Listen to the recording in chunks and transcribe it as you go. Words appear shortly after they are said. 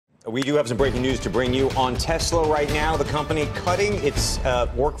We do have some breaking news to bring you on Tesla right now. The company cutting its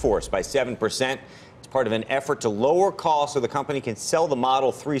workforce by 7%. It's part of an effort to lower costs so the company can sell the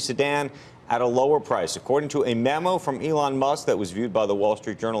Model 3 sedan at a lower price. According to a memo from Elon Musk that was viewed by the Wall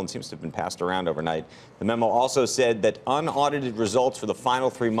Street Journal and seems to have been passed around overnight, the memo also said that unaudited results for the final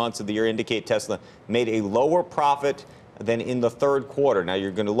 3 months of the year indicate Tesla made a lower profit than in the third quarter. Now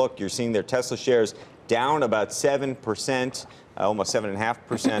you're going to look, you're seeing their Tesla shares down about 7%, almost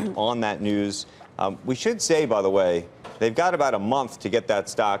 7.5% on that news. We should say, by the way, they've got about a month to get that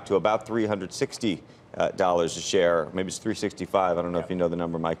stock to about $360 a share. Maybe it's $365. I don't know if you know the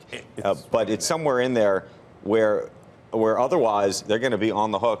number, Mike. But it's somewhere in there where otherwise they're going to be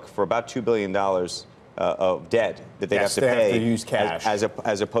on the hook for about $2 billion of debt that they'd have to pay use cash.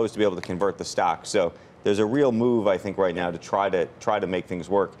 as opposed to be able to convert the stock. So there's a real move, I think, right now to try to make things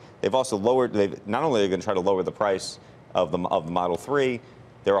work. They've also lowered. Not only are they going to try to lower the price of the Model 3,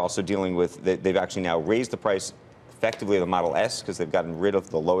 they're also dealing with. They've actually now raised the price effectively of the Model S because they've gotten rid of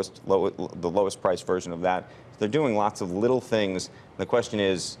the lowest price version of that. So they're doing lots of little things. The question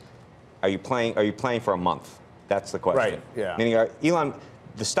is, are you playing for a month? That's the question. Right. Yeah. Meaning, Elon.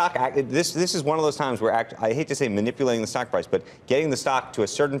 The stock, this is one of those times where I hate to say manipulating the stock price, but getting the stock to a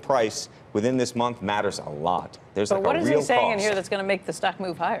certain price within this month matters a lot. There's like a real cost. What is he saying in here that's going to make the stock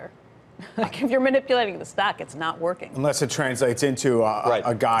move higher? Like if you're manipulating the stock, it's not working. Unless it translates into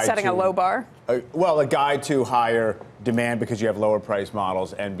a guide. Setting a low bar? A guide to higher demand because you have lower price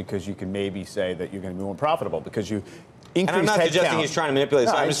models and because you can maybe say that you're going to be more profitable because you increase And I'm not suggesting count. he's trying to manipulate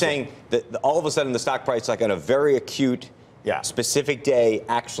this. I'm just saying that all of a sudden the stock price, like on a very acute specific day,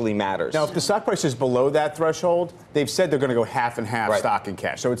 actually matters. Now, if the stock price is below that threshold, they've said they're going to go half and half stock and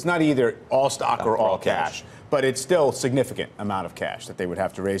cash. So it's not either all stock or all cash, but it's still a significant amount of cash that they would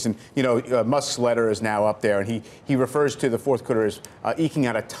have to raise. And, you know, Musk's letter is now up there, and he refers to the fourth quarter as eking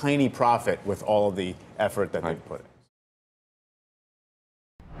out a tiny profit with all of the effort that they've put in.